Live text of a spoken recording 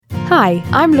Hi,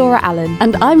 I'm Laura Allen.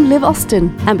 And I'm Liv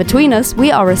Austin. And between us, we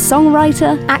are a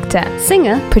songwriter, Actor,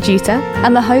 singer, producer,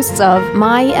 and the hosts of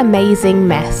My Amazing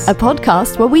Mess, a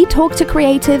podcast where we talk to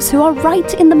creatives who are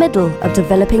right in the middle of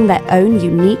developing their own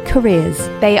unique careers.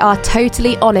 They are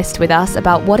totally honest with us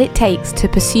about what it takes to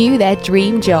pursue their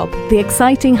dream job, The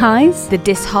exciting highs, the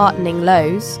disheartening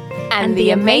lows, and the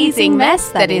amazing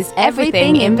mess that is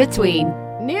everything in between.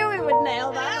 Knew we would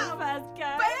nail that on the first go.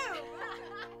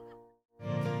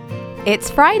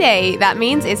 It's Friday. That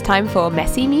means it's time for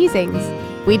Messy Musings.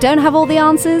 We don't have all the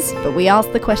answers, but we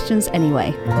ask the questions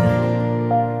anyway.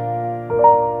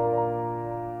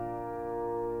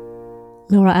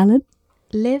 Laura Allen.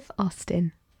 Liv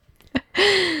Austin.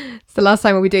 It's the last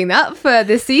time we'll be doing that for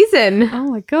this season. Oh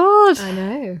my God. I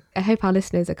know. I hope our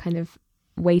listeners are kind of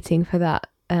waiting for that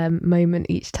moment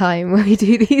each time when we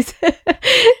do these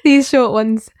these short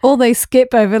ones. Or they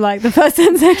skip over like the first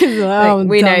 10 seconds. Like,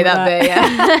 we know that bit,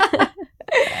 yeah.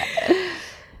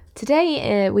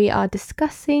 Today we are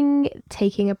discussing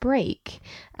taking a break.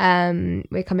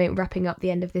 We're wrapping up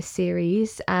the end of this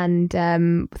series, and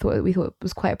we thought it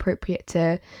was quite appropriate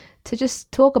to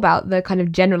just talk about the kind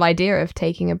of general idea of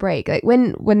taking a break. Like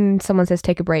when someone says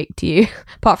take a break to you,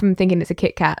 apart from thinking it's a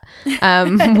Kit Kat,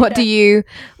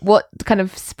 what kind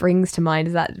of springs to mind?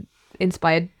 Is that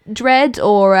inspired dread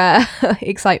or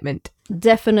excitement?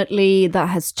 Definitely that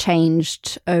has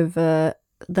changed over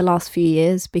the last few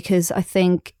years, because I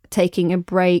think taking a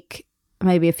break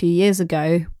maybe a few years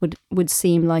ago would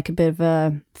seem like a bit of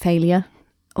a failure,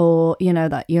 or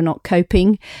that you're not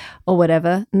coping or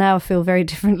whatever. Now I feel very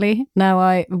differently. Now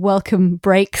I welcome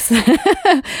breaks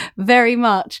very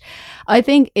much. I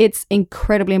think it's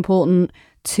incredibly important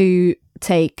to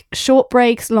take short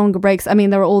breaks, longer breaks. I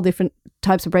mean, there are all different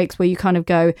types of breaks where you kind of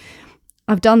go,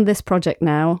 I've done this project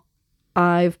now.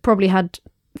 I've probably had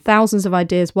thousands of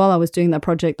ideas while I was doing that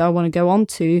project that I want to go on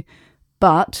to,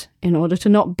 but in order to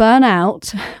not burn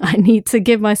out, I need to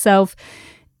give myself,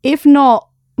 if not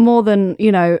more than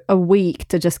a week,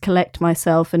 to just collect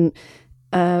myself and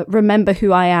remember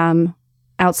who I am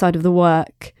outside of the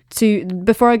work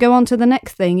before I go on to the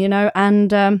next thing,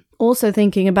 and also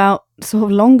thinking about sort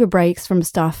of longer breaks from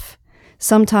stuff.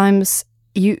 Sometimes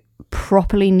you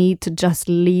properly need to just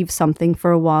leave something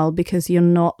for a while because you're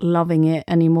not loving it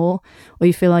anymore, or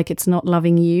you feel like it's not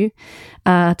loving you,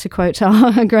 to quote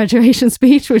our graduation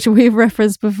speech, which we've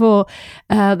referenced before,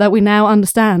 that we now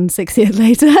understand 6 years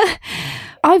later.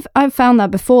 I've found that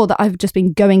before, that I've just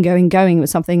been going with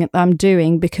something that I'm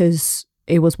doing because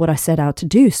it was what I set out to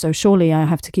do, so surely I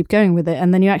have to keep going with it.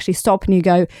 And then you actually stop and you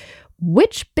go,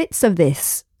 which bits of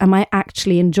this am I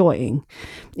actually enjoying?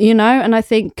 And I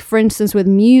think, for instance, with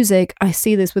music, I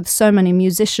see this with so many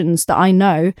musicians that I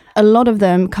know. A lot of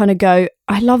them kind of go,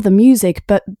 I love the music,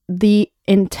 but the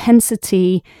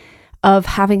intensity of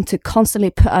having to constantly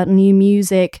put out new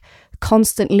music,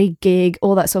 constantly gig,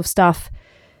 all that sort of stuff,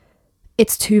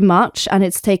 it's too much and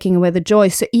it's taking away the joy.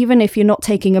 So even if you're not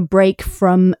taking a break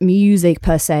from music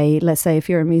per se, let's say if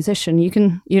you're a musician,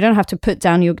 you don't have to put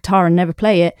down your guitar and never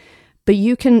play it, but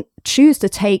you can choose to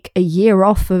take a year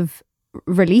off of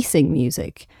releasing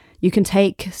music. You can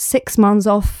take 6 months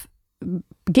off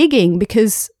gigging,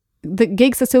 because the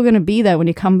gigs are still going to be there when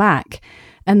you come back.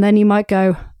 And then you might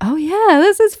go, oh yeah,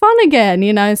 this is fun again,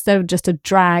 instead of just a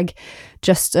drag,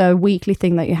 just a weekly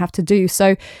thing that you have to do.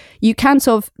 So you can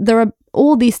there are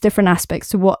all these different aspects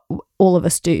to what all of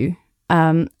us do.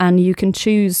 And you can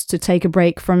choose to take a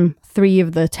break from 3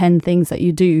 of the 10 things that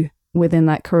you do within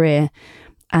that career.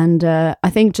 And I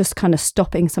think just kind of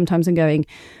stopping sometimes and going,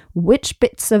 which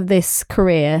bits of this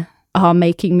career are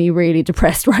making me really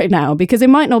depressed right now? Because it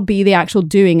might not be the actual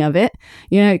doing of it.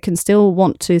 You can still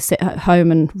want to sit at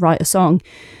home and write a song,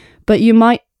 but you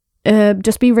might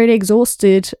just be really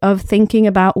exhausted of thinking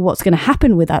about what's going to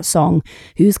happen with that song,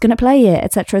 who's going to play it,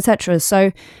 etc., etc.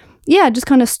 So yeah, just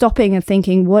kind of stopping and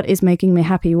thinking, what is making me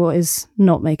happy? What is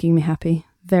not making me happy?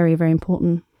 Very, very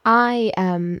important. I'm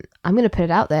going to put it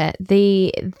out there.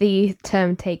 The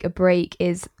term take a break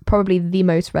is probably the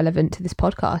most relevant to this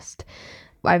podcast.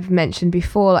 I've mentioned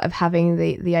before of having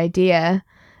the idea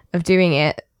of doing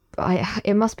it.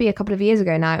 It must be a couple of years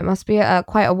ago now. It must be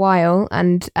quite a while,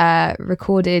 and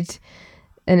recorded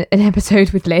an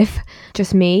episode with Liv,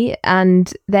 just me,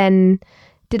 and then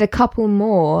did a couple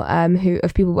more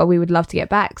of people we would love to get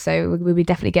back. So we'll be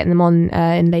definitely getting them on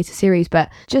in later series, but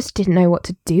just didn't know what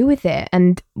to do with it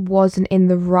and wasn't in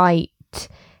the right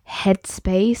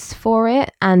headspace for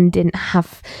it and didn't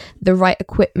have the right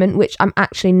equipment, which I'm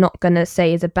actually not going to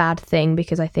say is a bad thing,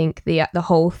 because I think the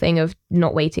whole thing of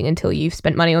not waiting until you've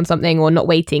spent money on something, or not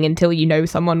waiting until you know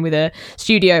someone with a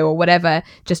studio or whatever,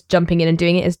 just jumping in and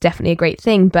doing it is definitely a great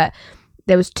thing. But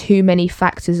there was too many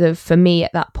factors for me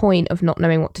at that point of not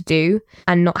knowing what to do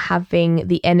and not having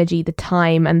the energy, the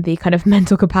time and the kind of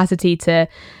mental capacity to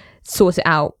sort it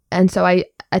out. And so I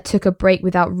took a break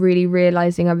without really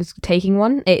realizing I was taking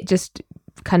one. It just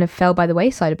kind of fell by the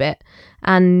wayside a bit,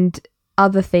 and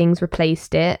other things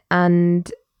replaced it.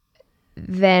 And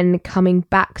then coming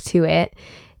back to it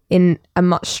in a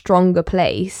much stronger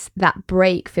place, that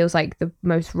break feels like the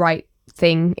most right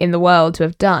thing in the world to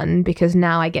have done, because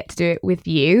now I get to do it with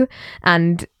you,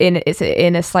 and it's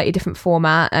in a slightly different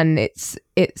format, and it's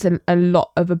a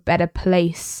lot of a better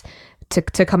place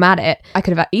to come at it. I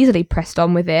could have easily pressed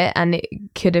on with it, and it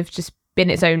could have just been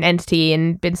its own entity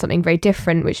and been something very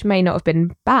different, which may not have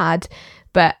been bad,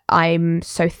 but I'm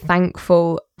so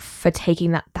thankful for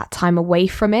taking that time away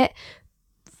from it.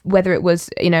 Whether it was,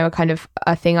 a kind of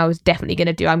a thing I was definitely going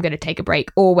to do, I'm going to take a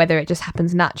break, or whether it just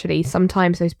happens naturally.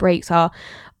 Sometimes those breaks are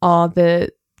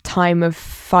the time of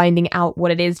finding out what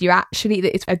it is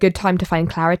it's a good time to find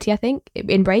clarity, I think,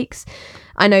 in breaks.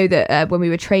 I know that when we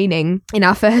were training in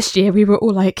our first year, we were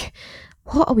all like,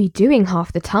 what are we doing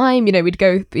half the time? We'd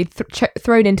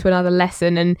thrown into another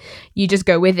lesson, and you just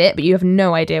go with it, but you have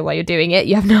no idea why you're doing it.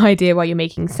 You have no idea why you're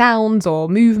making sounds or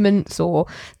movements, or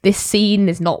this scene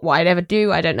is not what I'd ever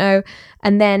do. I don't know.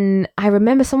 And then I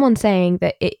remember someone saying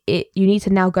that you need to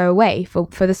now go away for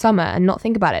the summer and not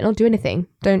think about it, not do anything.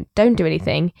 Don't do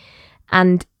anything.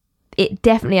 And it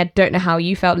definitely, I don't know how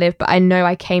you felt, Liv, but I know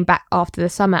I came back after the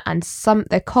summer and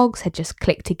the cogs had just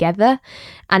clicked together,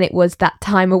 and it was that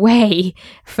time away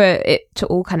for it to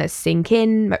all kind of sink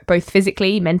in, both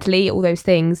physically, mentally, all those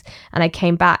things. And I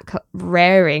came back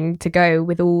raring to go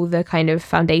with all the kind of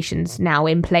foundations now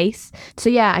in place. So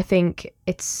yeah, I think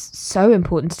it's so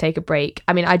important to take a break.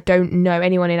 I mean, I don't know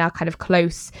anyone in our kind of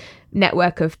close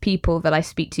network of people that I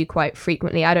speak to quite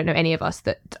frequently. I don't know any of us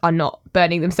that are not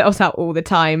burning themselves out all the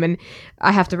time, and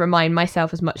I have to remind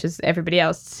myself as much as everybody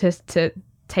else to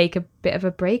take a bit of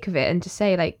a break of it and just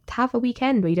say, like, have a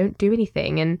weekend where you don't do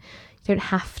anything, and you don't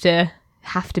have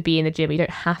to be in the gym, you don't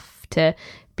have to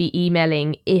be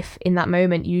emailing if in that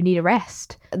moment you need a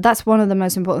rest. That's one of the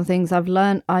most important things I've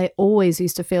learned. I always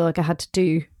used to feel like I had to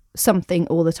do something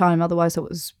all the time, otherwise I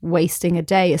was wasting a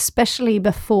day, especially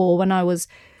before, when I was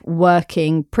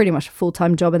working pretty much a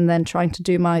full-time job and then trying to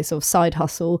do my sort of side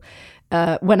hustle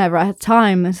whenever I had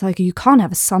time. It's like, you can't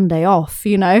have a Sunday off,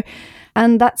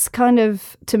 and that's kind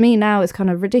of, to me now, it's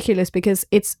kind of ridiculous, because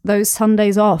it's those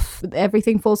Sundays off,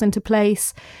 everything falls into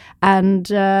place. And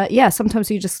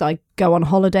sometimes you just like go on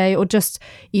holiday, or just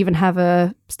even have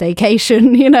a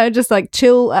staycation, just like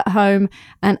chill at home,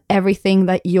 and everything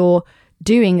that you're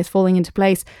doing is falling into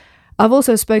place. I've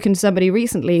also spoken to somebody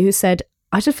recently who said,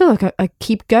 I just feel like I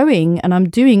keep going and I'm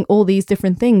doing all these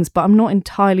different things, but I'm not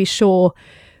entirely sure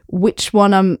which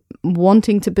one I'm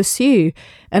wanting to pursue.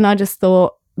 And I just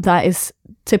thought that is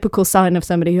typical sign of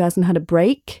somebody who hasn't had a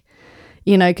break,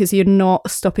 because you're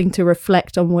not stopping to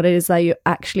reflect on what it is that you're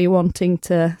actually wanting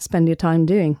to spend your time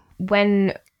doing.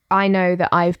 When I know that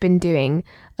I've been doing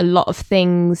a lot of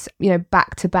things,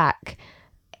 back to back,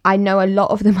 I know a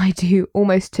lot of them I do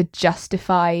almost to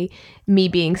justify me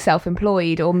being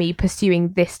self-employed or me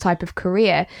pursuing this type of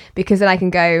career, because then I can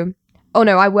go, oh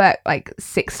no, I work like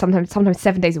 6, sometimes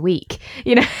 7 days a week,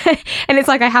 and it's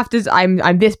like I have to,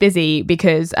 I'm this busy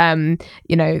because I'm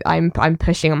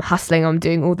pushing, I'm hustling, I'm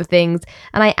doing all the things,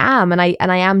 and I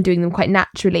am doing them quite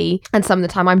naturally, and some of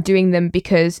the time I'm doing them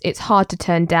because it's hard to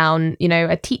turn down,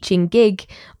 a teaching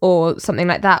gig or something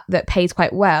like that pays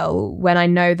quite well, when I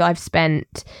know that I've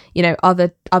spent,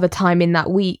 other time in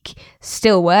that week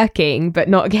still working but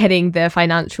not getting the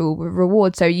financial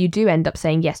reward. So you do end up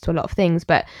saying yes to a lot of things,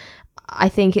 but I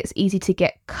think it's easy to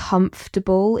get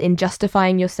comfortable in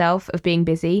justifying yourself of being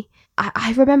busy.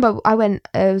 I remember it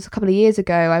was a couple of years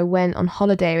ago, I went on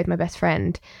holiday with my best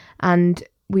friend, and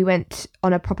we went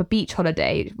on a proper beach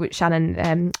holiday, which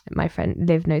Shannon, my friend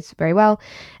Liv, knows very well,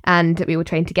 and we were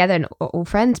trained together and all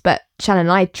friends. But Shannon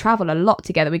and I travel a lot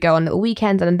together. We go on little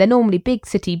weekends, and they're normally big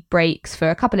city breaks for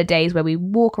a couple of days where we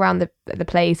walk around the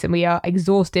place, and we are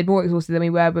exhausted, more exhausted than we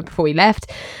were before we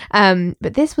left.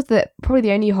 But this was probably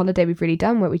the only holiday we've really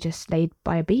done where we just laid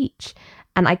by a beach.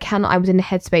 And I was in a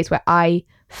headspace where I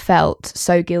felt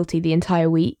so guilty the entire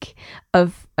week I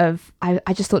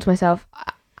just thought to myself,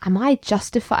 can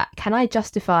I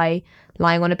justify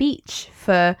lying on a beach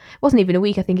for, it wasn't even a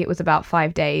week, I think it was about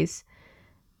 5 days,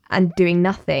 and doing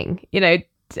nothing,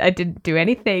 didn't do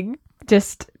anything.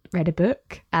 Just read a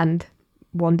book and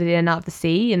wandered in and out of the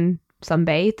sea and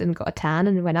sunbathed and got a tan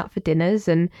and went out for dinners.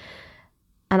 And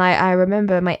I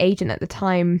remember my agent at the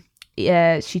time,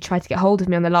 she tried to get hold of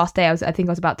me on the last day. I think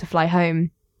I was about to fly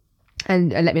home,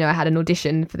 and let me know I had an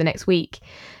audition for the next week.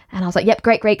 And I was like, yep,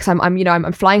 great, because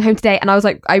I'm flying home today. And I was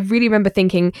like, I really remember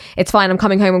thinking, it's fine, I'm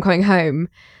coming home.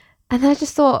 And then I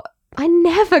just thought, I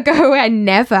never go away. I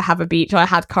never have a beach.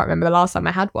 Can't remember the last time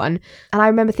I had one. And I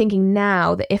remember thinking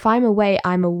now that if I'm away,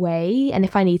 I'm away. And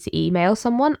if I need to email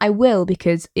someone, I will,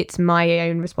 because it's my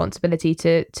own responsibility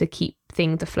to keep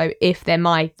things afloat if they're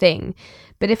my thing.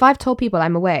 But if I've told people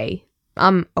I'm away,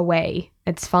 I'm away.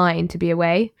 It's fine to be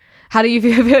away. How do you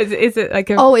feel? Is it like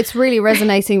it's really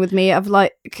resonating with me.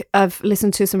 I've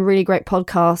listened to some really great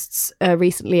podcasts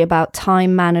recently about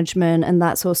time management and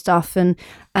that sort of stuff. And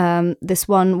this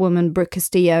one woman, Brooke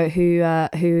Castillo, who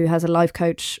has a life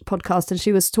coach podcast, and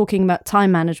she was talking about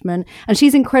time management. And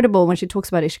she's incredible when she talks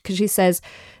about it, because she says,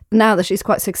 now that she's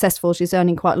quite successful, she's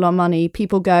earning quite a lot of money,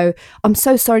 people go, I'm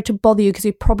so sorry to bother you because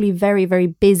you're probably very, very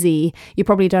busy. You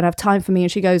probably don't have time for me.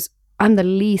 And she goes, I'm the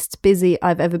least busy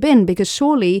I've ever been, because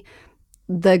surely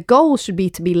the goal should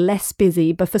be to be less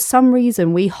busy. But for some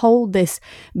reason, we hold this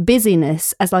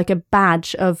busyness as like a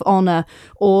badge of honor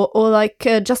or like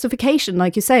a justification,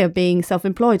 like you say, of being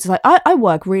self-employed. It's like, I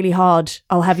work really hard,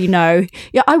 I'll have you know.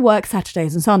 Yeah, I work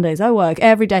Saturdays and Sundays. I work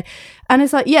every day. And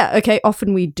it's like, yeah, okay,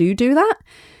 often we do that.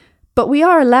 But we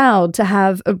are allowed to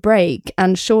have a break.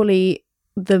 And surely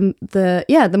the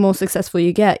more successful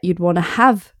you get, you'd want to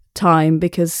have time,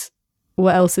 because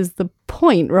what else is the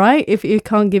point, right? If you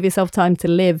can't give yourself time to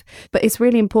live. But it's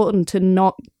really important to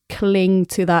not cling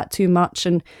to that too much,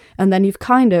 and then you've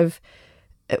kind of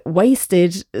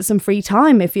wasted some free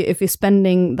time if you're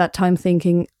spending that time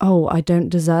thinking, oh, I don't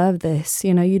deserve this.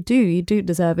 You do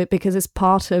deserve it, because it's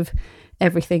part of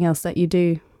everything else that you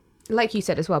do. Like you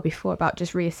said as well before about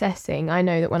just reassessing, I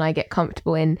know that when I get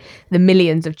comfortable in the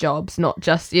millions of jobs, not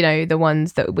just the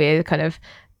ones that we're kind of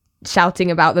shouting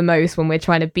about the most when we're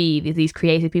trying to be these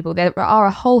creative people, there are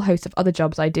a whole host of other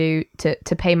jobs I do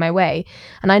to pay my way.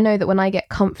 And I know that when I get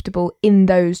comfortable in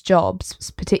those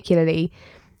jobs particularly,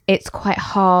 it's quite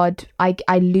hard.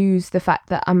 I lose the fact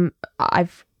that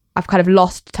I've kind of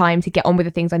lost time to get on with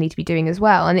the things I need to be doing as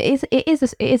well. And it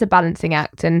is a balancing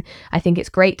act, and I think it's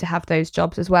great to have those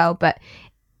jobs as well, but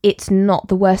it's not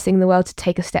the worst thing in the world to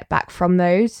take a step back from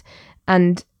those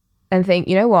and think,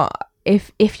 you know what,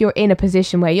 if you're in a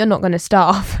position where you're not going to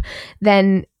starve,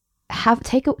 then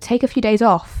take a few days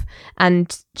off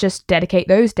and just dedicate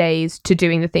those days to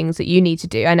doing the things that you need to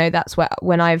do. I know that's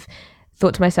when I've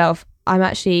thought to myself, I'm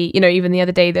actually, even the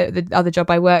other day, the other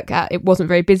job I work at, it wasn't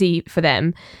very busy for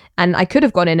them, and I could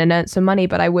have gone in and earned some money,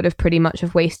 but I would have pretty much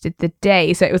have wasted the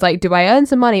day. So it was like, do I earn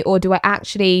some money, or do I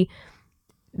actually,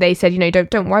 they said,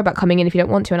 don't worry about coming in if you don't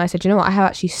want to. And I said, you know what, I have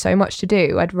actually so much to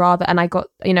do. I'd rather, and I got,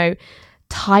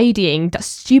 tidying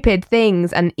stupid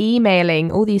things and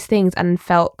emailing all these things, and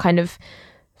felt kind of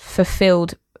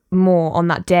fulfilled more on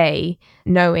that day,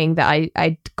 knowing that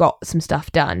I got some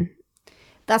stuff done.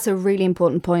 That's a really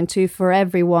important point too, for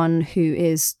everyone who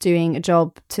is doing a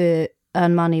job to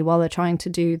earn money while they're trying to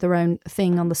do their own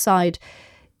thing on the side.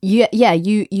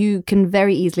 You can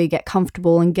very easily get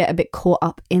comfortable and get a bit caught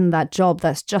up in that job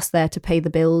that's just there to pay the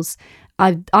bills.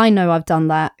 I know I've done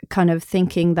that, kind of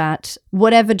thinking that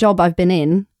whatever job I've been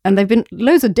in, and they've been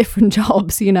loads of different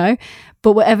jobs,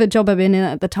 but whatever job I've been in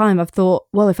at the time, I've thought,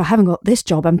 well, if I haven't got this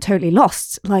job, I'm totally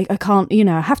lost. Like, I can't,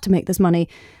 I have to make this money.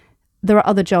 There are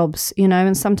other jobs,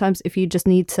 and sometimes if you just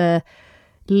need to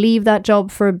leave that job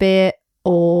for a bit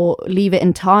or leave it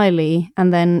entirely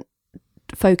and then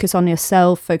focus on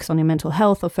yourself, focus on your mental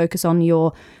health, or focus on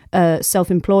your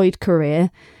self-employed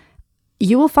career,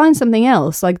 you will find something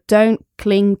else. Like, don't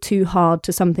cling too hard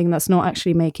to something that's not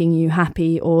actually making you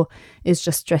happy or is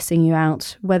just stressing you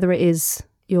out, whether it is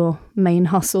your main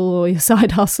hustle or your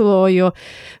side hustle or your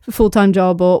full-time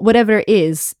job or whatever it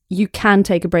is. You can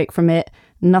take a break from it.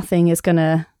 Nothing is going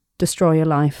to destroy your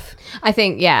life. I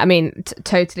think,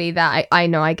 totally that. I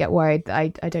know I get worried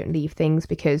that I don't leave things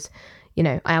because,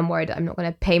 I am worried that I'm not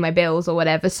going to pay my bills or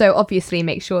whatever. So obviously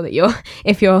make sure that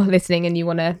if you're listening and you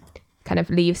want to kind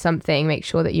of leave something, make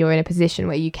sure that you're in a position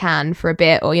where you can for a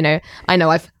bit, or, I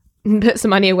know I've put some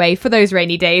money away for those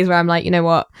rainy days where I'm like, you know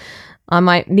what, I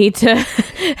might need to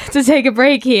take a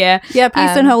break here. Yeah,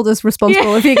 please don't hold us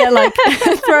responsible if you get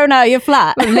thrown out of your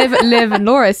flat. Liv and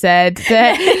Laura said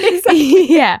that,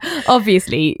 exactly. Yeah,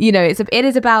 obviously,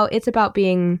 it's about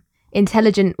being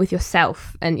intelligent with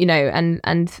yourself, and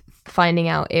and finding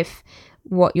out if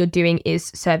what you're doing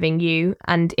is serving you,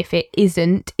 and if it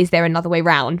isn't, is there another way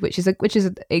round, which is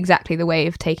exactly the way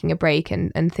of taking a break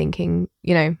and thinking,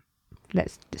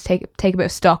 let's just take a bit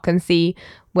of stock and see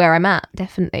where I'm at.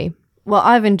 Definitely. Well,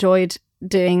 I've enjoyed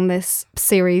doing this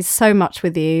series so much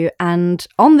with you, and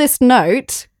on this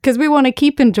note, because we want to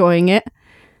keep enjoying it,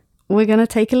 we're going to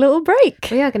take a little break.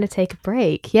 We are going to take a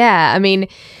break. Yeah, I mean,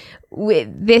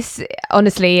 this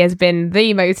honestly has been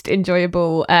the most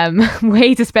enjoyable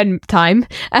way to spend time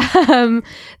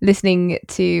listening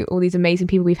to all these amazing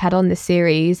people we've had on this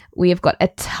series. We have got a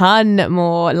ton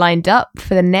more lined up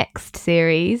for the next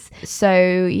series,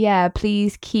 so yeah,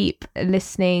 please keep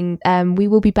listening. We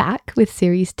will be back with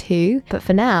series 2, but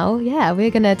for now, yeah,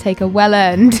 we're gonna take a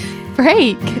well-earned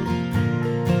break.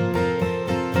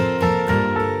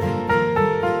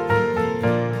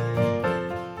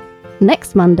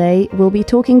 Next Monday, we'll be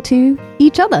talking to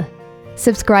each other.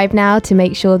 Subscribe now to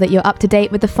make sure that you're up to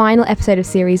date with the final episode of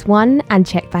Series 1 and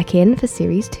check back in for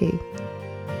Series 2.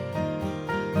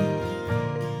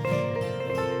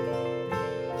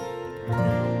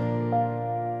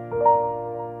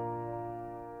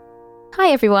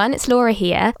 Hi everyone, it's Laura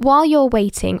here. While you're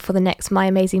waiting for the next My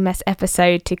Amazing Mess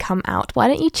episode to come out, why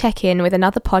don't you check in with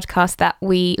another podcast that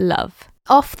we love?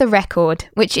 Off the Record,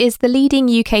 which is the leading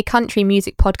UK country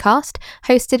music podcast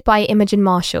hosted by Imogen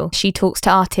Marshall. She talks to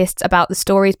artists about the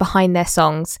stories behind their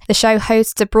songs. The show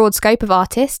hosts a broad scope of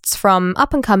artists, from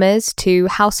up-and-comers to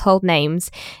household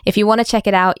names. If you want to check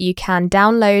it out, you can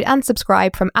download and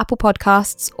subscribe from Apple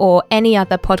Podcasts or any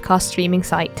other podcast streaming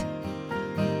site.